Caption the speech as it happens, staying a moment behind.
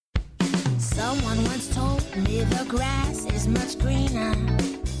The grass is much greener.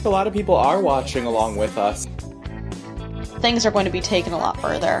 A lot of people are watching along with us. Things are going to be taken a lot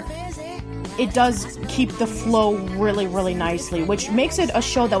further. It does keep the flow really, really nicely, which makes it a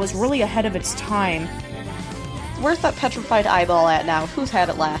show that was really ahead of its time. Where's that petrified eyeball at now? Who's had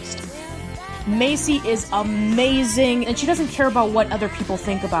it last? Macy is amazing, and she doesn't care about what other people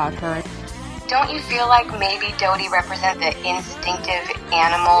think about her. Don't you feel like maybe Dodie represents the instinctive,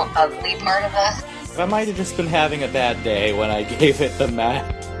 animal, ugly part of us? I might have just been having a bad day when I gave it the map.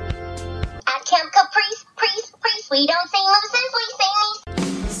 At Camp Caprice, we don't sing mooses, we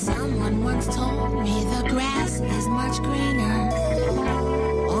sing these. Someone once told me the grass is much greener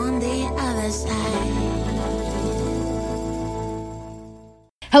on the other side.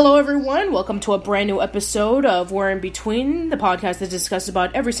 Hello everyone, welcome to a brand new episode of We're in Between, the podcast that discusses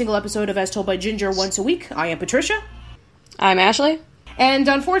about every single episode of As Told by Ginger once a week. I am Patricia. I'm Ashley. And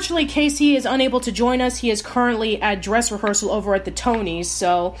unfortunately, Casey is unable to join us. He is currently at dress rehearsal over at the Tonys,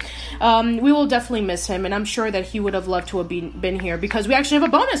 so we will definitely miss him, and I'm sure that he would have loved to have been here, because we actually have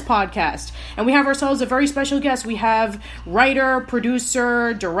a bonus podcast, and we have ourselves a very special guest. We have writer,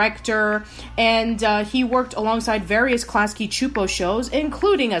 producer, director, and he worked alongside various Klasky Csupo shows,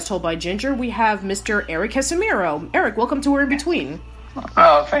 including As Told by Ginger. We have Mr. Eryk Casemiro. Eryk, welcome to We're in Between.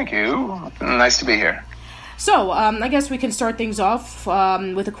 Oh, thank you. Nice to be here. So, I guess we can start things off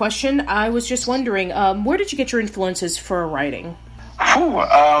with a question. I was just wondering, where did you get your influences for writing?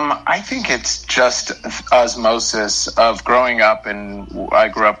 I think it's just osmosis of growing up, and I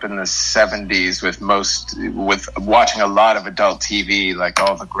grew up in the 70s with watching a lot of adult TV, like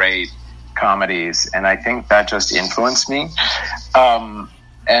all the great comedies, and I think that just influenced me.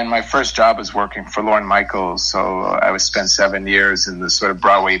 And my first job was working for Lorne Michaels, so I spent 7 years in the sort of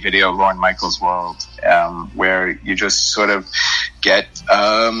Broadway video Lorne Michaels world, where you just sort of get,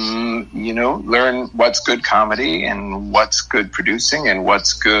 learn what's good comedy and what's good producing and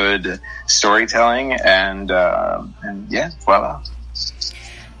what's good storytelling, and yeah, voila.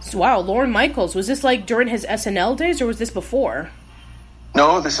 Wow, Lorne Michaels, was this like during his SNL days, or was this before?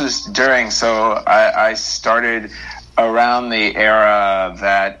 No, this was during, so I started around the era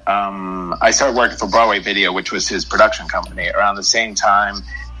that I started working for Broadway Video, which was his production company, around the same time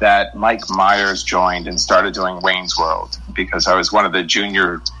that Mike Myers joined and started doing Wayne's World, because I was one of the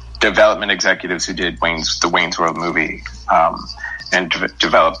junior development executives who did the Wayne's World movie, and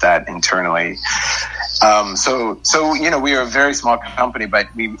developed that internally. So we were a very small company,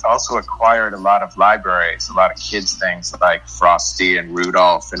 but we also acquired a lot of libraries, a lot of kids things like Frosty and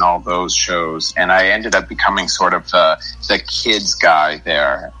Rudolph and all those shows. And I ended up becoming sort of the kids guy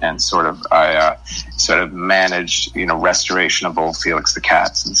there, and I managed, restoration of old Felix the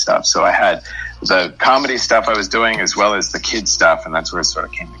Cats and stuff. So I had the comedy stuff I was doing as well as the kids stuff, and that's where it sort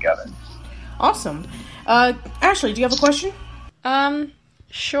of came together. Awesome. Ashley, do you have a question?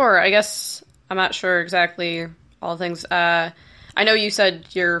 Sure. I guess I'm not sure exactly all the things. I know you said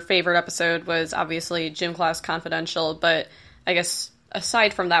your favorite episode was obviously Gym Class Confidential, but I guess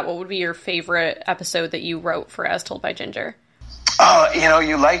aside from that, what would be your favorite episode that you wrote for As Told by Ginger?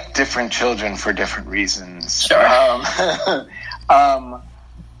 You like different children for different reasons. Sure.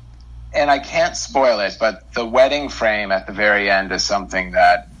 And I can't spoil it, but the wedding frame at the very end is something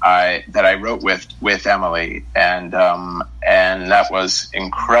that I wrote with Emily, and that was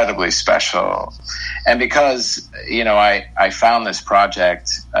incredibly special. And because I found this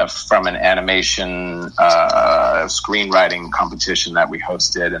project from an animation screenwriting competition that we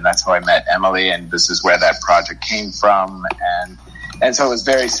hosted, and that's how I met Emily, and this is where that project came from, and so it was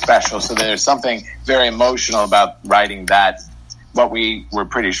very special. So there's something very emotional about writing that. What we were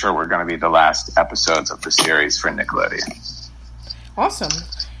pretty sure were going to be the last episodes of the series for Nickelodeon. Awesome.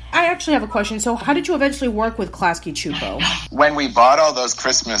 I actually have a question. So how did you eventually work with Klasky Csupo? When we bought all those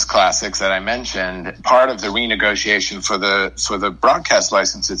Christmas classics that I mentioned, part of the renegotiation for the broadcast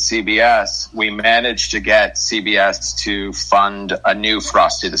license at CBS, we managed to get CBS to fund a new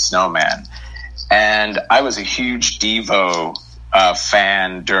Frosty the Snowman. And I was a huge Devo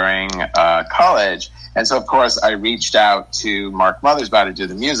fan during college. And so, of course, I reached out to Mark Mothersbaugh to do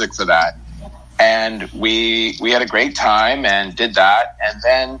the music for that. And we had a great time and did that. And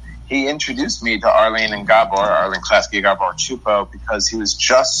then he introduced me to Arlene Klasky Gabor Csupo, because he was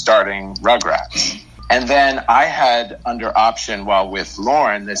just starting Rugrats. And then I had under option, while with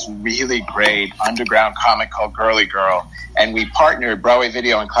Lauren, this really great underground comic called Girly Girl. And we partnered, Broadway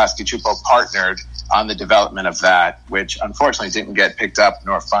Video and Klasky Csupo partnered on the development of that, which unfortunately didn't get picked up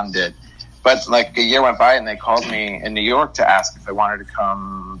nor funded. But like a year went by, and they called me in New York to ask if I wanted to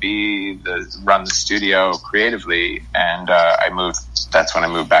come run the studio creatively, and I moved. That's when I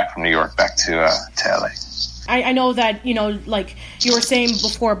moved back from New York back to LA. I know that, like you were saying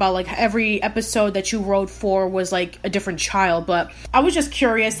before about like every episode that you wrote for was like a different child, but I was just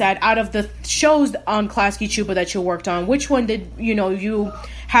curious that out of the shows on Klasky Csupo that you worked on, which one did, you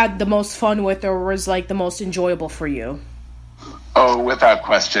had the most fun with or was like the most enjoyable for you? Oh, without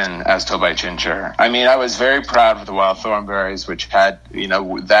question, As Told by Ginger. I mean, I was very proud of the Wild Thornberries, which had,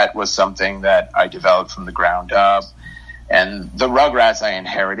 that was something that I developed from the ground up. And the Rugrats I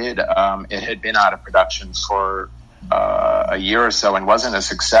inherited, it had been out of production for a year or so and wasn't a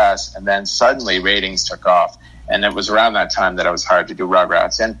success. And then suddenly ratings took off. And it was around that time that I was hired to do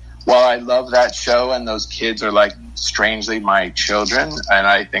Rugrats. And while I love that show and those kids are like strangely my children, and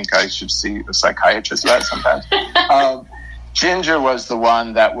I think I should see a psychiatrist about it sometimes, Ginger was the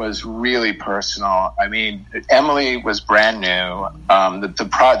one that was really personal. I mean, Emily was brand new.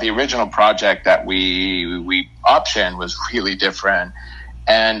 The original project that we optioned was really different.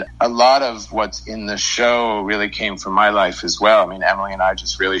 And a lot of what's in the show really came from my life as well. I mean, Emily and I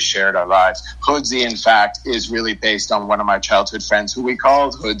just really shared our lives. Hoodsy, in fact, is really based on one of my childhood friends who we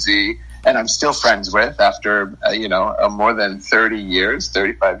called Hoodsy, and I'm still friends with after, more than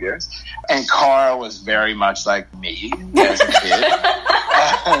 35 years. And Carl was very much like me as a kid.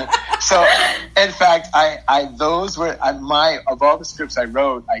 So, in fact, of all the scripts I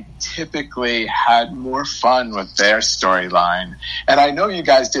wrote, I typically had more fun with their storyline. And I know you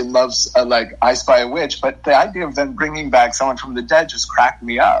guys did love, like, I Spy a Witch, but the idea of them bringing back someone from the dead just cracked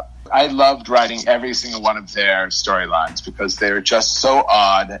me up. I loved writing every single one of their storylines because they're just so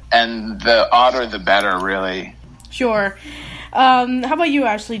odd, and the odder the better, really. Sure. How about you,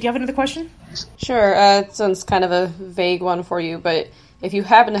 Ashley? Do you have another question? Sure. It sounds kind of a vague one for you, but if you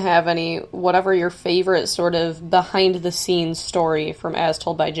happen to have any, whatever your favorite sort of behind-the-scenes story from As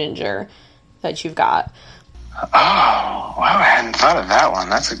Told by Ginger that you've got. Oh, wow, I hadn't thought of that one.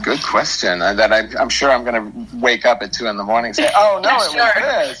 That's a good question. That I'm sure I'm going to wake up at 2 a.m. and say, oh, no, was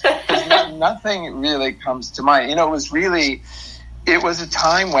this. Because nothing really comes to mind. It was a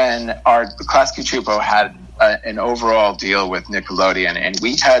time when Klasky Csupo had an overall deal with Nickelodeon, and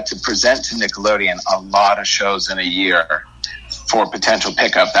we had to present to Nickelodeon a lot of shows in a year for potential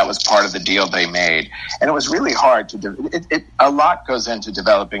pickup. That was part of the deal they made. And it was really hard to a lot goes into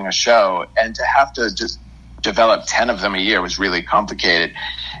developing a show, and to have to just develop 10 of them a year was really complicated.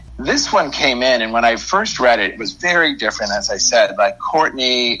 This one came in, and when I first read it, it was very different. As I said, like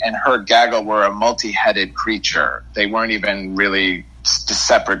Courtney and her gaggle were a multi-headed creature. They weren't even really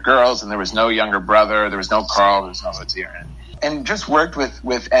separate girls, and there was no younger brother, there was no Carl, there was no Latier. And just worked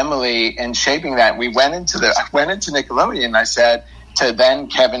with Emily in shaping that. I went into Nickelodeon, and I said to then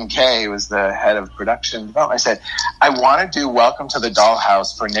Kevin Kay, who was the head of production development, I said, I want to do Welcome to the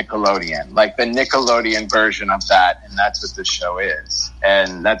Dollhouse for Nickelodeon, like the Nickelodeon version of that, and that's what the show is.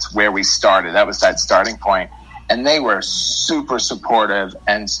 And that's where we started. That was that starting point. And they were super supportive.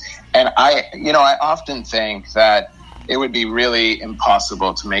 And I often think that it would be really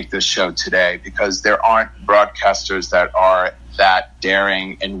impossible to make this show today because there aren't broadcasters that are that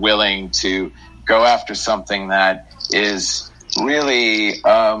daring and willing to go after something that is really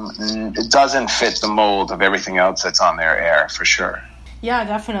doesn't fit the mold of everything else that's on their air, for sure. Yeah,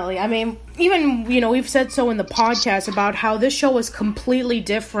 definitely. I mean, even, we've said so in the podcast about how this show is completely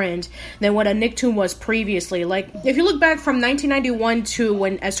different than what a Nicktoon was previously. Like, if you look back from 1991 to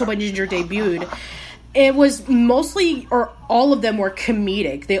when As Told by Ginger debuted, it was mostly, or all of them were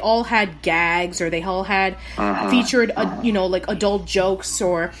comedic. They all had gags, or they all had featured, like adult jokes,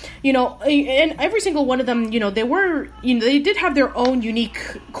 or, and every single one of them, they were, they did have their own unique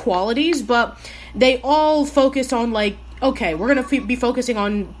qualities, but they all focused on, like, okay, we're going to be focusing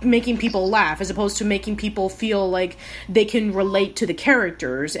on making people laugh as opposed to making people feel like they can relate to the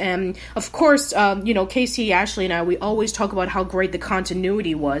characters. And, of course, Casey, Ashley, and I, we always talk about how great the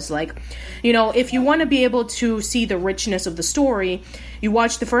continuity was. Like, if you want to be able to see the richness of the story, you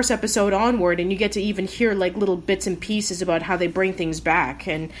watch the first episode onward and you get to even hear, like, little bits and pieces about how they bring things back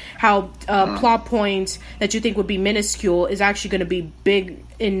and how plot points that you think would be minuscule is actually going to be big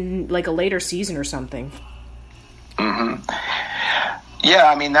in, like, a later season or something. Yeah,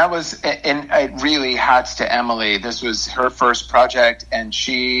 I mean, that was, and it really hats to Emily. This was her first project, and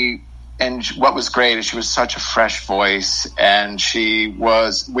what was great is she was such a fresh voice, and we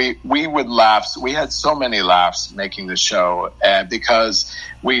would laugh. We had so many laughs making the show, because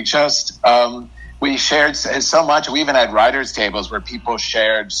we just, we shared so much. We even had writers' tables where people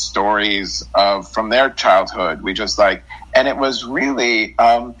shared stories from their childhood. We just and it was really,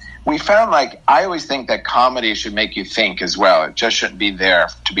 we found, like, I always think that comedy should make you think as well. It just shouldn't be there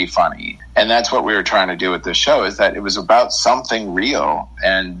to be funny. And that's what we were trying to do with this show, is that it was about something real,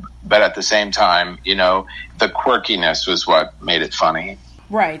 but at the same time, you know, the quirkiness was what made it funny.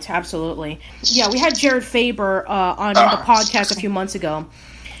 Right, absolutely. Yeah, we had Jared Faber on the podcast a few months ago.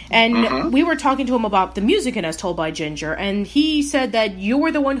 And we were talking to him about the music in As Told by Ginger, and he said that you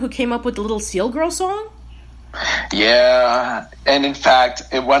were the one who came up with the Little Seal Girl song? Yeah, and in fact,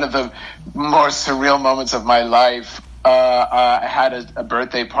 one of the more surreal moments of my life, I had a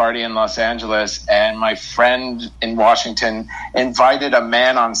birthday party in Los Angeles, and my friend in Washington invited a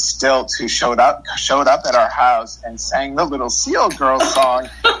man on stilts who showed up at our house and sang the Little Seal Girl song,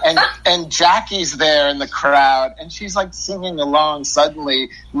 and Jackie's there in the crowd, and she's like singing along, suddenly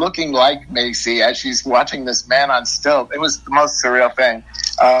looking like Macy as she's watching this man on stilts. It was the most surreal thing.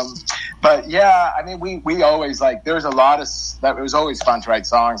 But yeah, I mean, we always, like, there was a lot of that. It was always fun to write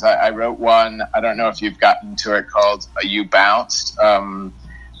songs. I wrote one, I don't know if you've gotten to it, called You Bounced. That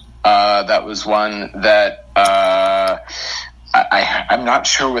was one that I'm not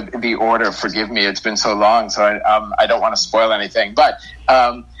sure with the order. Forgive me, it's been so long, so I don't want to spoil anything. But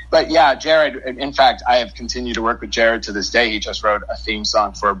yeah, Jared, in fact, I have continued to work with Jared to this day. He just wrote a theme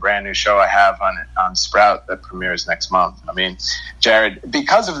song for a brand new show I have on Sprout that premieres next month. I mean, Jared,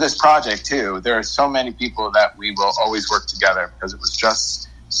 because of this project too, there are so many people that we will always work together, because it was just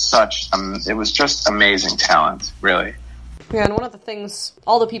it was just amazing talent, really. Yeah, and one of the things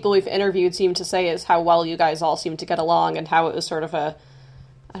all the people we've interviewed seem to say is how well you guys all seem to get along, and how it was sort of I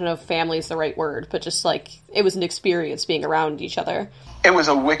don't know if family is the right word, but just like it was an experience being around each other. It was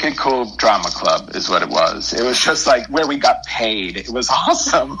a wicked cool drama club is what it was. It was just like where we got paid. It was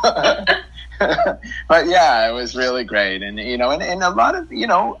awesome. But yeah, it was really great. And, you know, and a lot of, you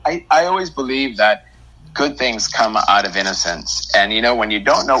know, I always believe that good things come out of innocence. And, you know, when you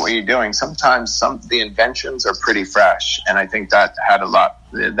don't know what you're doing, sometimes the inventions are pretty fresh. And I think that had a lot,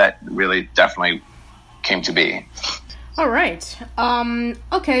 that really definitely came to be. All right.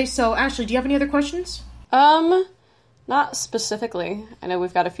 Okay, so Ashley, do you have any other questions? Not specifically. I know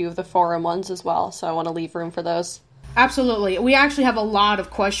we've got a few of the forum ones as well, so I want to leave room for those. Absolutely. We actually have a lot of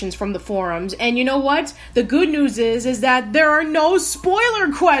questions from the forums, and you know what? The good news is that there are no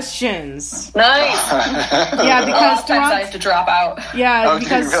spoiler questions. Nice. Yeah, because I have to drop out. Yeah,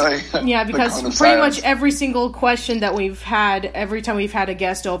 really? Because pretty much every single question that we've had, every time we've had a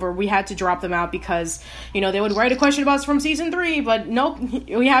guest over, we had to drop them out because, you know, they would write a question about us from season 3, but nope,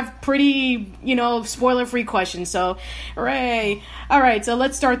 we have pretty, you know, spoiler-free questions. So, hooray! All right, so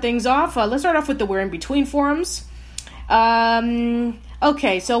let's start things off. Let's start off with the We're in Between forums.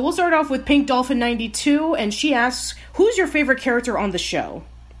 Okay, so we'll start off with Pink Dolphin 92, and she asks, who's your favorite character on the show?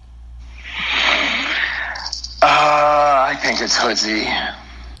 I think it's Hoodsie.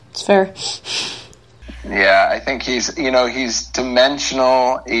 It's fair. Yeah, I think he's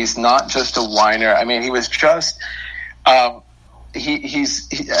dimensional. He's not just a whiner. I mean, he was just, he's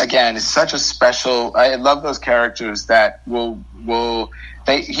such a special, I love those characters that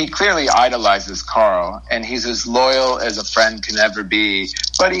he clearly idolizes Carl, and he's as loyal as a friend can ever be,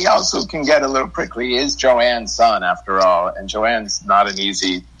 but he also can get a little prickly. He is Joanne's son, after all, and Joanne's not an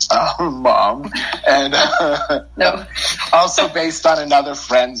easy mom. And no. Also based on another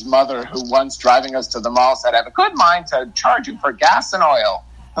friend's mother who once driving us to the mall said, I have a good mind to charge you for gas and oil.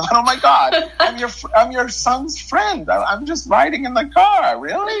 I thought, oh my God, I'm your son's friend. I'm just riding in the car.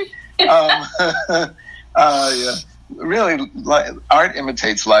 Really? Yeah. Really, art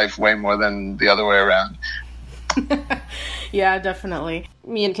imitates life way more than the other way around. Yeah, definitely.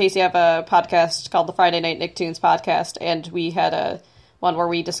 Me and Casey have a podcast called the Friday Night Nicktoons podcast, and we had one where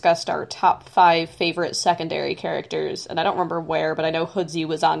we discussed our top 5 favorite secondary characters, and I don't remember where, but I know Hoodsie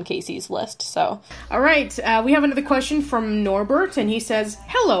was on Casey's list, so. All right, we have another question from Norbert, and he says,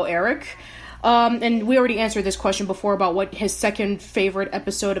 hello, Eryk. And we already answered this question before about what his second favorite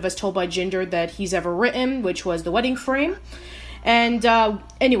episode of As Told by Ginger that he's ever written, which was The Wedding Frame. And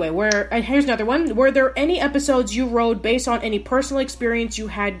anyway, here's another one. Were there any episodes you wrote based on any personal experience you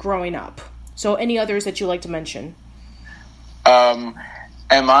had growing up? So any others that you like to mention? I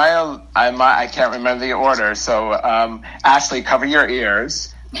can't remember the order. So, Ashley, cover your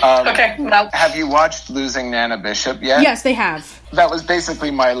ears. Okay. No. Have you watched Losing Nana Bishop yet? Yes, they have. That was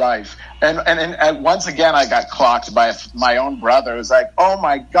basically my life. And once again, I got clocked by my own brother. It was like, oh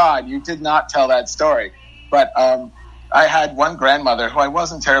my God, you did not tell that story. But I had one grandmother who I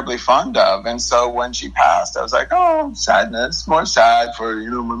wasn't terribly fond of. And so when she passed, I was like, oh, sadness, more sad for,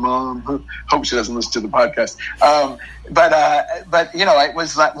 my mom. Hope she doesn't listen to the podcast. But it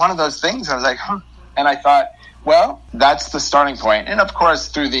was like one of those things. I was like, huh. And I thought, Well, that's the starting point. And of course,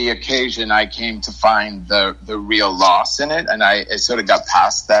 through the occasion, I came to find the real loss in it. And I sort of got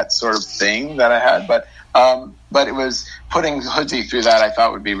past that sort of thing that I had. But it was putting Hoodie through that I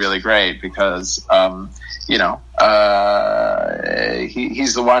thought would be really great because, he's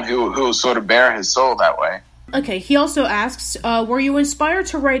the one who'll sort of bear his soul that way. Okay, he also asks, were you inspired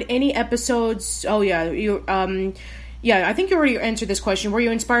to write any episodes? Oh, yeah, I think you already answered this question. Were you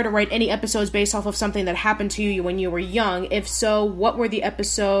inspired to write any episodes based off of something that happened to you when you were young? If so, what were the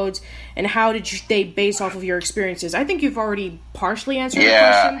episodes, and how did they base off of your experiences? I think you've already partially answered the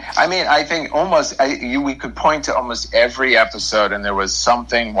question. Yeah, I mean, I think we could point to almost every episode, and there was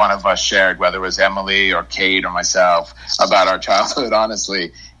something one of us shared, whether it was Emily or Kate or myself, about our childhood,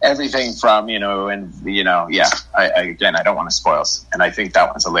 honestly. Everything from, I don't want to spoil, and I think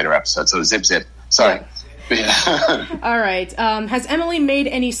that one's a later episode, so zip. Sorry. Yeah. All right. Has Emily made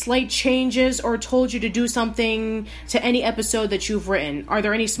any slight changes or told you to do something to any episode that you've written? Are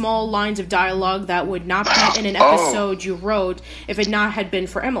there any small lines of dialogue that would not be in an episode you wrote if it not had been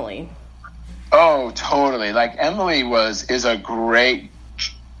for Emily? Oh, totally. Like Emily is a great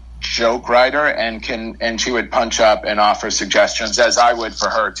joke writer and she would punch up and offer suggestions, as I would for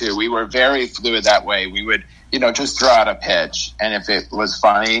her too. We were very fluid that way. We would, just throw out a pitch, and if it was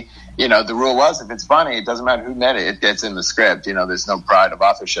funny, the rule was if it's funny, it doesn't matter who made it. It gets in the script. There's no pride of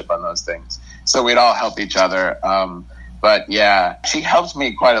authorship on those things. So we'd all help each other. But yeah, she helped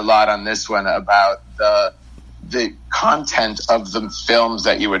me quite a lot on this one about the content of the films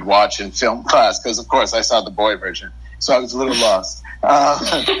that you would watch in film class. Because of course I saw the boy version, so I was a little lost.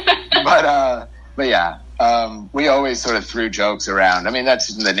 But yeah. We always sort of threw jokes around. I mean,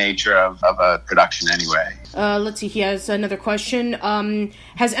 that's the nature of a production anyway. Let's see. He has another question.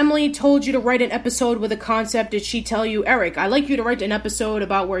 Has Emily told you to write an episode with a concept? Did she tell you, Eryk, I'd like you to write an episode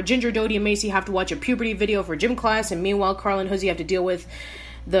about where Ginger, Dodie, and Macy have to watch a puberty video for gym class, and meanwhile, Carl and Hoosie have to deal with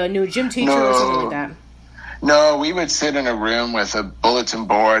the new gym teacher or something like that? No, we would sit in a room with a bulletin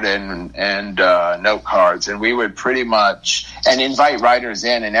board and note cards, and we would pretty much invite writers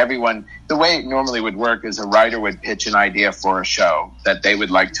in, and everyone. The way it normally would work is a writer would pitch an idea for a show that they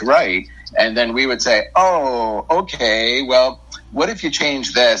would like to write, and then we would say, "Oh, okay, well, what if you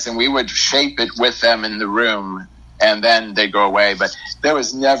change this?" And we would shape it with them in the room, and then they'd go away. But there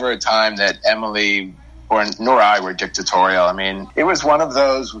was never a time that Emily nor I were dictatorial. I mean, it was one of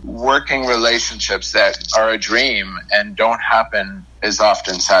those working relationships that are a dream and don't happen as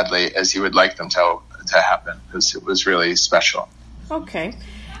often, sadly, as you would like them to happen, because it was really special. Okay.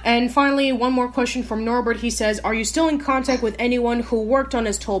 And finally, one more question from Norbert. He says, are you still in contact with anyone who worked on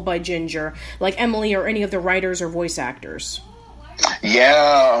As Told by Ginger, like Emily or any of the writers or voice actors?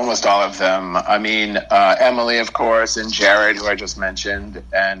 Yeah, almost all of them. I mean, Emily, of course, and Jared, who I just mentioned.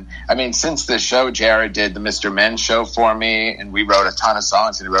 And I mean, since the show, Jared did the Mr. Men show for me, and we wrote a ton of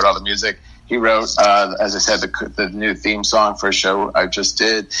songs, and he wrote all the music. He wrote, as I said, the new theme song for a show I just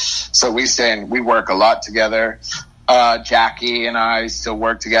did. So we work a lot together. Jackie and I still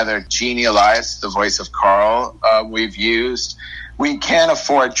work together. Jeannie Elias, the voice of Carl, we've used. We can't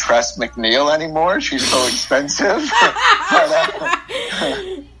afford Tress MacNeille anymore. She's so expensive.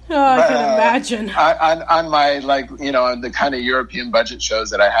 I can imagine. On my, on the kind of European budget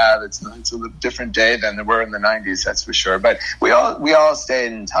shows that I have, it's a different day than there were in the 90s, that's for sure. But we all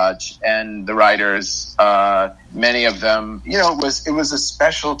stayed in touch, and the writers, many of them, it was a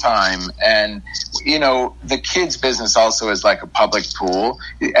special time. And, the kids' business also is like a public pool.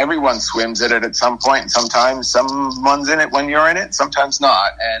 Everyone swims in it at some point, and sometimes someone's in it when you're in it, sometimes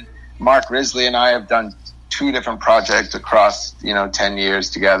not. And Mark Risley and I have done 2 different projects across, 10 years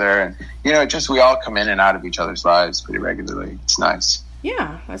together. And, we all come in and out of each other's lives pretty regularly. It's nice.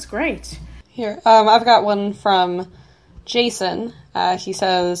 Yeah, that's great. Here, I've got one from Jason. He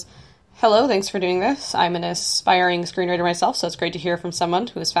says, hello, thanks for doing this. I'm an aspiring screenwriter myself, so it's great to hear from someone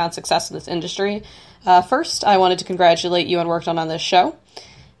who has found success in this industry. First, I wanted to congratulate you on working on this show.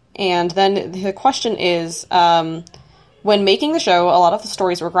 And then the question is, when making the show, a lot of the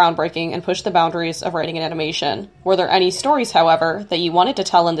stories were groundbreaking and pushed the boundaries of writing and animation. Were there any stories, however, that you wanted to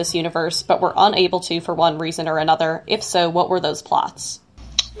tell in this universe, but were unable to for one reason or another? If so, what were those plots?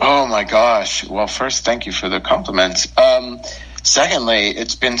 Oh my gosh. Well, first, thank you for the compliments. Secondly,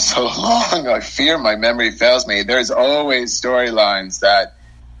 it's been so long, I fear my memory fails me. There's always storylines that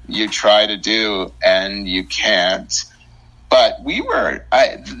you try to do and you can't. But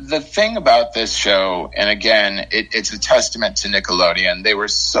the thing about this show, and again, it's a testament to Nickelodeon. They were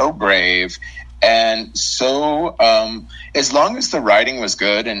so brave And so as long as the writing was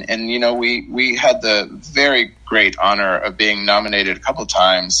good, and you know, we had the very great honor of being nominated a couple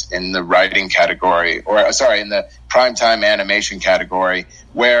times in the writing category, in the primetime animation category,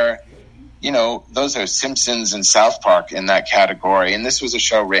 where, you know, those are Simpsons and South Park in that category. And this was a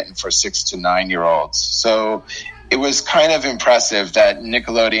show written for 6 to 9 year olds. So it was kind of impressive that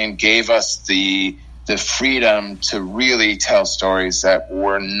Nickelodeon gave us the freedom to really tell stories that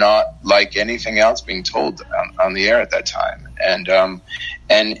were not like anything else being told on the air at that time.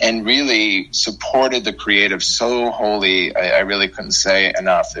 And really supported the creative so wholly. I really couldn't say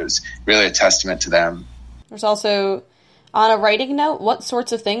enough. It was really a testament to them. There's also, on a writing note, what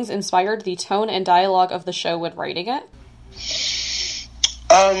sorts of things inspired the tone and dialogue of the show when writing it?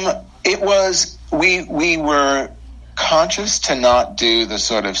 It was, we were conscious to not do the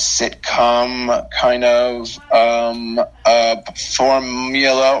sort of sitcom kind of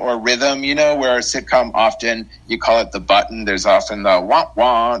formula or rhythm, you know, where a sitcom often, you call it the button. There's often the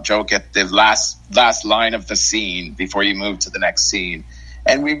wah-wah joke at the last line of the scene before you move to the next scene.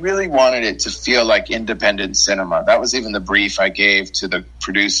 And we really wanted it to feel like independent cinema. That was even the brief I gave to the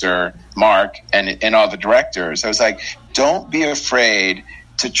producer, Mark, and all the directors. I was like, don't be afraid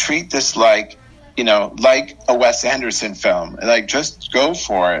to treat this like, you know, like a Wes Anderson film. Like, just go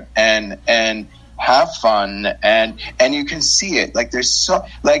for it and have fun, and you can see it. Like, there's so,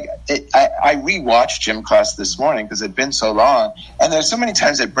 like, I rewatched Gym Class this morning because it'd been so long, and there's so many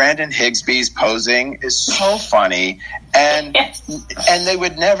times that Brandon Higsby's posing is so funny, and and they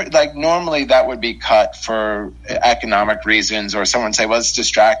would never, like, normally that would be cut for economic reasons, or someone say, well, it's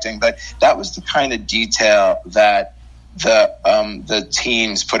distracting, but that was the kind of detail that the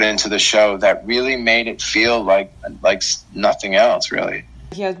teams put into the show that really made it feel like nothing else, really.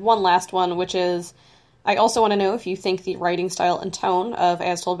 He has one last one, which is, I also want to know if you think the writing style and tone of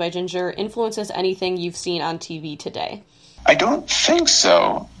As Told by Ginger influences anything you've seen on TV today. I don't think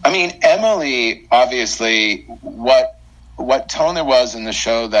so. I mean, Emily, obviously, what tone there was in the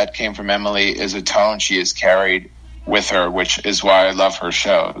show that came from Emily is a tone she has carried with her, which is why I love her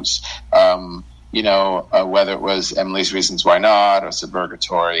shows. You know, whether it was Emily's Reasons Why Not, or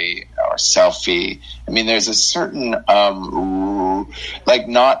Suburgatory, or Selfie. I mean, there's a certain, like,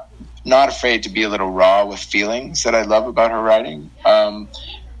 not afraid to be a little raw with feelings that I love about her writing. But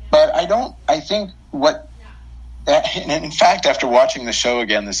I think and in fact, after watching the show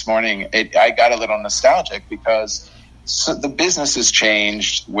again this morning, I got a little nostalgic because the business has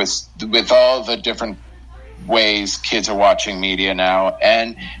changed with all the different ways kids are watching media now,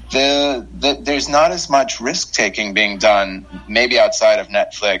 and there's not as much risk taking being done, maybe outside of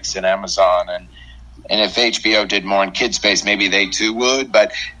Netflix and Amazon, and if HBO did more in kid space, maybe they too would,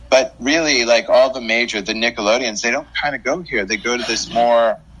 but really, like, all the Nickelodeons, they don't kind of go here. They go to this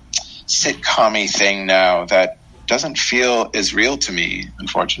more sitcom-y thing now that doesn't feel as real to me,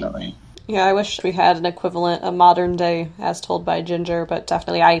 unfortunately. Yeah, I wish we had an equivalent, a modern day As Told by Ginger, but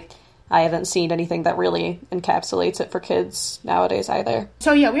definitely I haven't seen anything that really encapsulates it for kids nowadays either.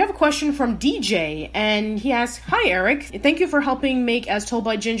 So yeah, we have a question from DJ, and he asks, "Hi Eryk, thank you for helping make As Told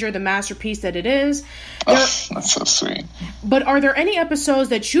by Ginger the masterpiece that it is. That's so sweet. But are there any episodes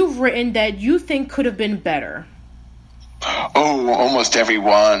that you've written that you think could have been better?" Oh, almost every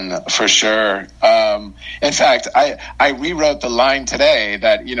one, for sure. In fact, I rewrote the line today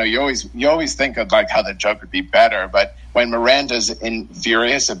that, you know, you always think of, like, how the joke would be better, but when Miranda's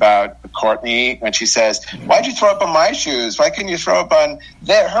furious about Courtney, when she says, "Why'd you throw up on my shoes? Why couldn't you throw up on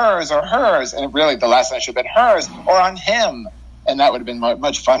hers or hers?" And really, the last line should have been hers or on him. And that would have been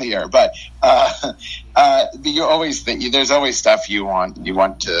much funnier. But you always think there's always stuff you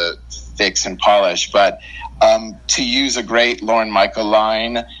want to fix and polish. But to use a great Lorne Michael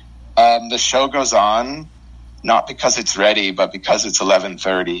line, the show goes on not because it's ready, but because it's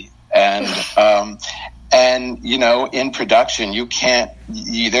 11:30, and you know, in production,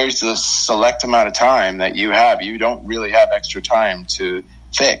 there's a select amount of time that you have. You don't really have extra time to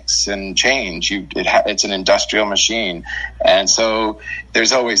fix and change. It's an industrial machine, and so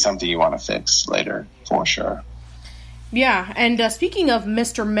there's always something you want to fix later, for sure. Yeah, and speaking of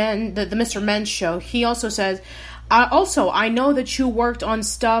Mr. Men, the Mr. Men show, he also says, I know that you worked on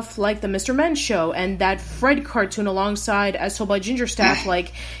stuff like the Mr. Men show and that Fred cartoon alongside As Told by Ginger staff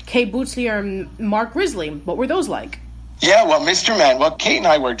like Kate Bootslier and Mark Grizzly. What were those like? Yeah, well, Mr. Men, Kate and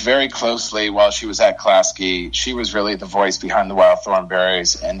I worked very closely while she was at Klasky. She was really the voice behind the Wild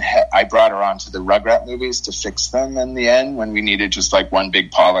Thornberrys, and I brought her on to the Rugrat movies to fix them in the end when we needed just like one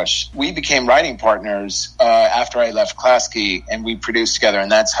big polish. We became writing partners after I left Klasky, and we produced together,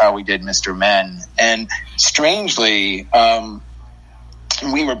 and that's how we did Mr. Men. And strangely,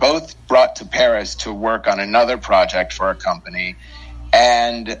 we were both brought to Paris to work on another project for a company.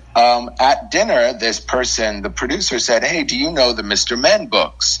 And at dinner, this person, the producer, said, "Hey, do you know the Mr. Men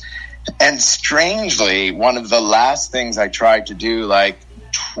books?" And strangely, one of the last things I tried to do, like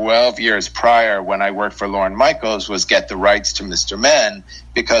 12 years prior when I worked for Lorne Michaels, was get the rights to Mr. Men,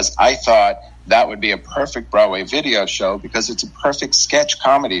 because I thought that would be a perfect Broadway video show, because it's a perfect sketch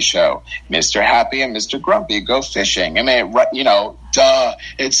comedy show. Mr. Happy and Mr. Grumpy go fishing. I mean, duh,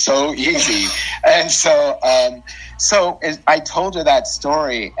 it's so easy. And so I told her that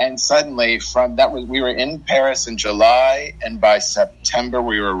story, and suddenly we were in Paris in July, and by September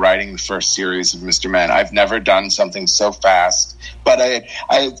we were writing the first series of Mr. Men. I've never done something so fast, but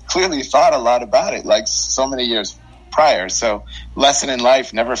I clearly thought a lot about it, like so many years prior. So lesson in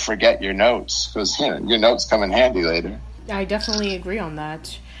life, never forget your notes, because your notes come in handy later. I definitely agree on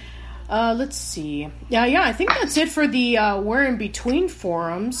that. Let's see. Yeah, I think that's it for the We're in Between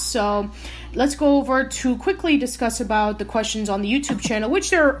forums. So let's go over to quickly discuss about the questions on the YouTube channel, which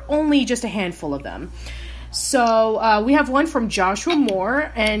there are only just a handful of them. So we have one from Joshua Moore,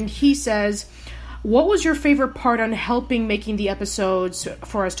 and he says, "What was your favorite part on helping making the episodes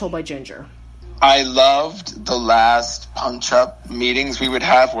for As Told by Ginger?" I loved the last punch-up meetings we would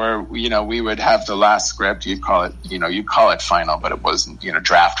have, where we would have the last script. You call it final, but it wasn't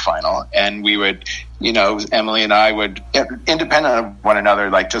draft final. And we would, Emily and I would, independent of one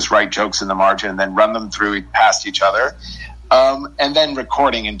another, like just write jokes in the margin and then run them through past each other, and then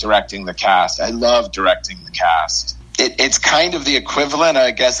recording and directing the cast. I love directing the cast. It's kind of the equivalent, I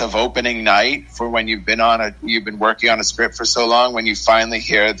guess, of opening night for when you've been working on a script for so long. When you finally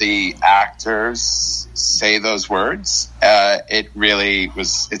hear the actors say those words,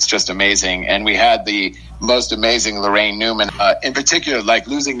 it's just amazing. And we had the most amazing Lorraine Newman, in particular. Like,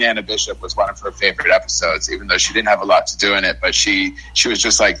 losing Nana Bishop was one of her favorite episodes, even though she didn't have a lot to do in it. But she was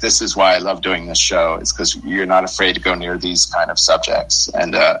just like, "This is why I love doing this show. It's because you're not afraid to go near these kind of subjects."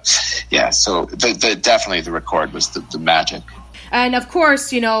 And so definitely the record was the magic. And of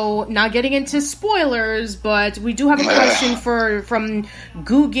course, not getting into spoilers, but we do have a question from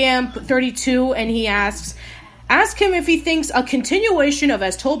GooGamp32, and he asks, "Ask him if he thinks a continuation of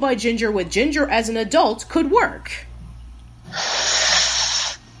As Told by Ginger with Ginger as an adult could work."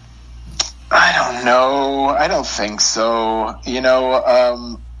 I don't know. I don't think so.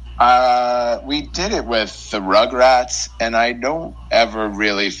 We did it with the Rugrats, and I don't ever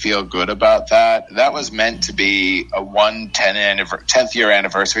really feel good about that. That was meant to be a 10th year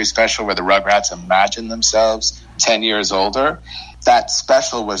anniversary special where the Rugrats imagine themselves 10 years older. That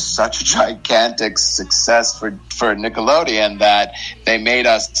special was such a gigantic success for Nickelodeon that they made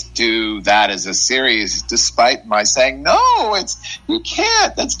us do that as a series, despite my saying, "No, you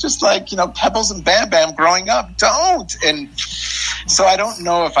can't. That's just like, Pebbles and Bam Bam growing up. Don't." And so I don't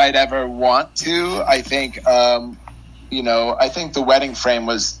know if I'd ever want to. I think, I think the wedding frame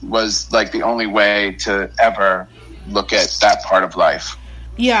was like the only way to ever look at that part of life.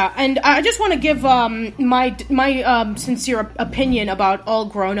 Yeah, and I just want to give my sincere opinion about All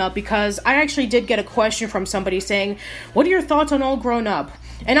Grown Up, because I actually did get a question from somebody saying, "What are your thoughts on All Grown Up?"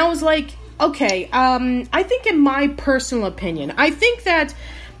 And I was like, okay, I think in my personal opinion, I think that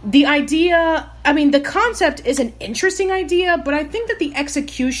the idea, the concept is an interesting idea, but I think that the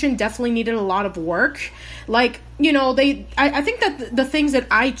execution definitely needed a lot of work. Like, I think that the things that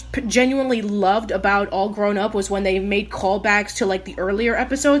I genuinely loved about All Grown Up was when they made callbacks to, like, the earlier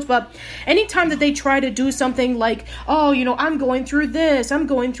episodes, but anytime that they try to do something like, "Oh, I'm going through this, I'm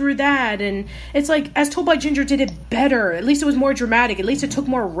going through that," and it's like, As Told by Ginger did it better. At least it was more dramatic. At least it took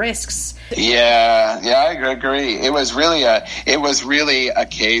more risks. Yeah, I agree. It was really a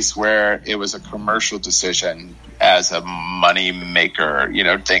case where it was a commercial decision as a money maker,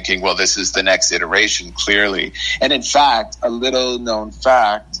 thinking, well, this is the next iteration, clearly. And in fact, a little known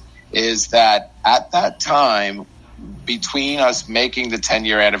fact is that at that time, between us making the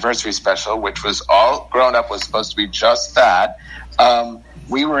 10-year anniversary special, which was All Grown Up was supposed to be just that,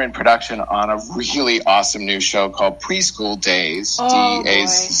 we were in production on a really awesome new show called Preschool Days,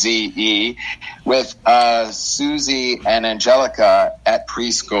 Daze, with Susie and Angelica at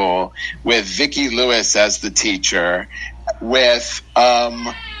preschool, with Vicki Lewis as the teacher, with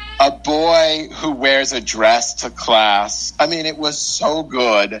a boy who wears a dress to class. It was so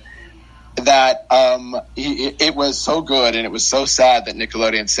good that it was so good, and it was so sad that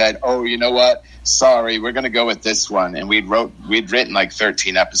Nickelodeon said, "Oh, you know what? Sorry, we're going to go with this one." And we'd written like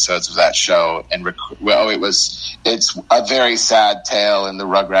 13 episodes of that show, and it's a very sad tale in the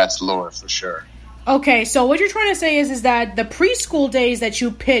Rugrats lore for sure. Okay, so what you're trying to say is that the Preschool Days that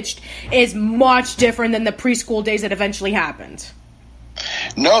you pitched is much different than the Preschool Days that eventually happened.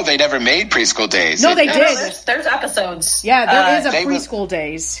 No, they never made Preschool Days. No, they No, did. there's episodes. Yeah, there is a they were- Preschool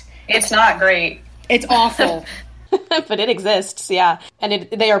Days. It's not great. It's awful. But it exists, yeah. And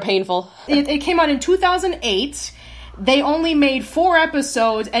they are painful. It came out in 2008. They only made 4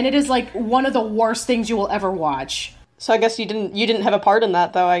 episodes, and it is like one of the worst things you will ever watch. So I guess you didn't have a part in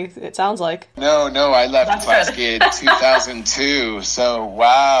that, though, it sounds like. No, I left That's Klasky in 2002, so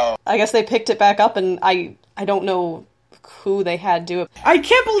wow. I guess they picked it back up, and I don't know who they had do it. I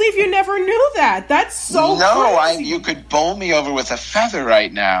can't believe you never knew that. That's so crazy. You could bowl me over with a feather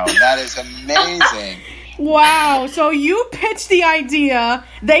right now. That is amazing. Wow. So you pitched the idea,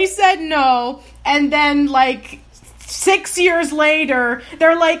 they said no, and then like 6 years later,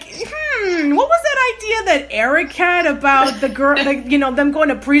 they're like, what was that idea that Eryk had about the girl, them going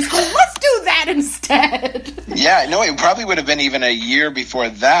to preschool? Let's do that instead. Yeah, no, it probably would have been even a year before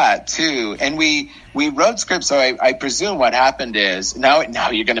that, too. And we wrote scripts, so I presume what happened is, now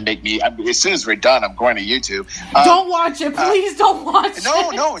you're going to make me, as soon as we're done, I'm going to YouTube. Don't watch it. Please don't watch it.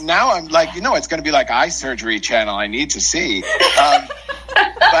 No, now I'm like, it's going to be like Eye Surgery Channel I need to see.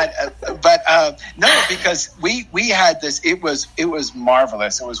 But no, because we had this, it was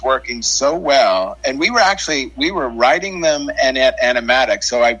marvelous. It was working so well. And we were writing them and at Animatic.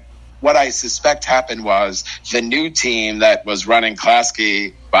 So what I suspect happened was the new team that was running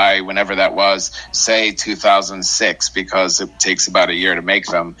Klasky by whenever that was, say 2006, because it takes about a year to make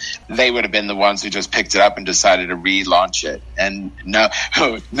them, they would have been the ones who just picked it up and decided to relaunch it. And no,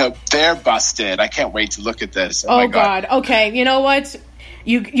 they're busted. I can't wait to look at this. Oh my God. Okay, you know what?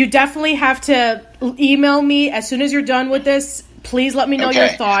 You definitely have to email me as soon as you're done with this. Please let me know your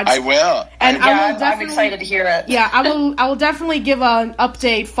thoughts. I will. And I'm excited to hear it. Yeah, I will definitely give an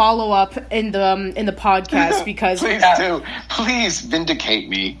update follow up in the podcast because please do. Please vindicate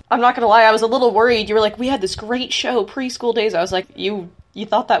me. I'm not gonna lie, I was a little worried. You were like, we had this great show, Preschool Days. I was like, you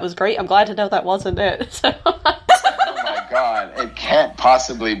thought that was great? I'm glad to know that wasn't it. So. Oh my God, it can't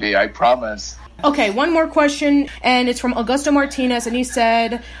possibly be, I promise. Okay, one more question, and it's from Augusto Martinez, and he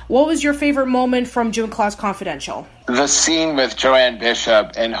said, what was your favorite moment from Gym Class Confidential? The scene with Joanne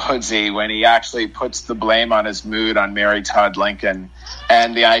Bishop and Hoodsey when he actually puts the blame on his mood on Mary Todd Lincoln,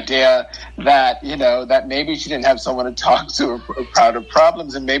 and the idea that, that maybe she didn't have someone to talk to about her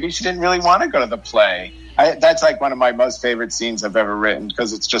problems, and maybe she didn't really want to go to the play. That's like one of my most favorite scenes I've ever written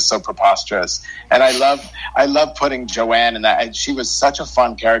because it's just so preposterous. And I love putting Joanne in that. And she was such a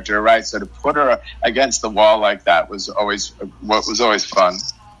fun character to write. So to put her against the wall like that was always fun.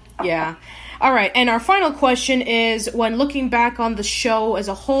 Yeah. All right. And our final question is, when looking back on the show as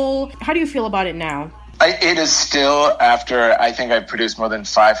a whole, how do you feel about it now? It is still, after I think I've produced more than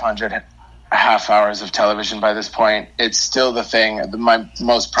 500 half hours of television by this point, it's still my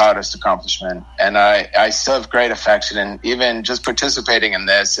most proudest accomplishment. And I still have great affection, and even just participating in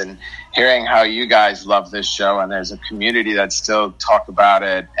this and hearing how you guys love this show, and there's a community that still talk about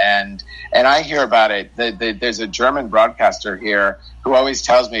it. And I hear about it. There's a German broadcaster here who always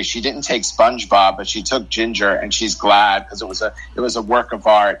tells me she didn't take SpongeBob, but she took Ginger, and she's glad because it was a work of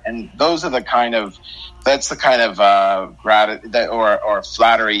art. And those are that's the kind of gratitude or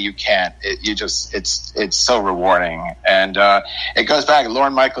flattery you can't. It's so rewarding, and it goes back.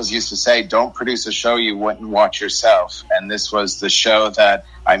 Lorne Michaels used to say, "Don't produce a show you wouldn't watch yourself," and this was the show that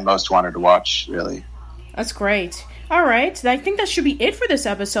I most wanted to watch. Really, that's great. All right, I think that should be it for this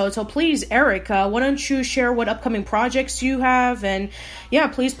episode. So please, Eryk, why don't you share what upcoming projects you have, and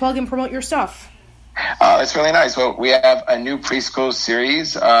please plug and promote your stuff. It's really nice. Well, we have a new preschool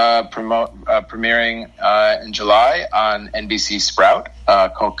series premiering in July on NBC Sprout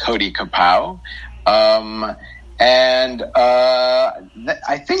called Cody Kapow. And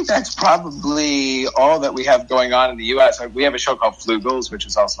I think that's probably all that we have going on in the U.S. We have a show called Flugels, which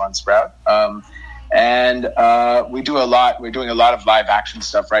is also on Sprout. And we do a lot. We're doing a lot of live action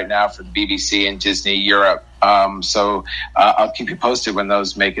stuff right now for the BBC and Disney Europe. So I'll keep you posted when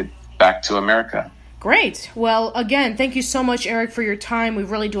those make it back to America. Great. Well, again, thank you so much, Eryk, for your time. We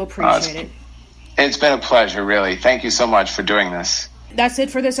really do appreciate it. It's been a pleasure, really. Thank you so much for doing this. That's it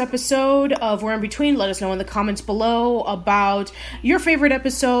for this episode of We're In Between. Let us know in the comments below about your favorite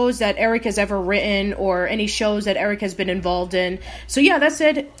episodes that Eryk has ever written or any shows that Eryk has been involved in. So that's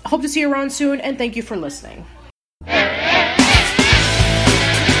it. Hope to see you around soon, and thank you for listening.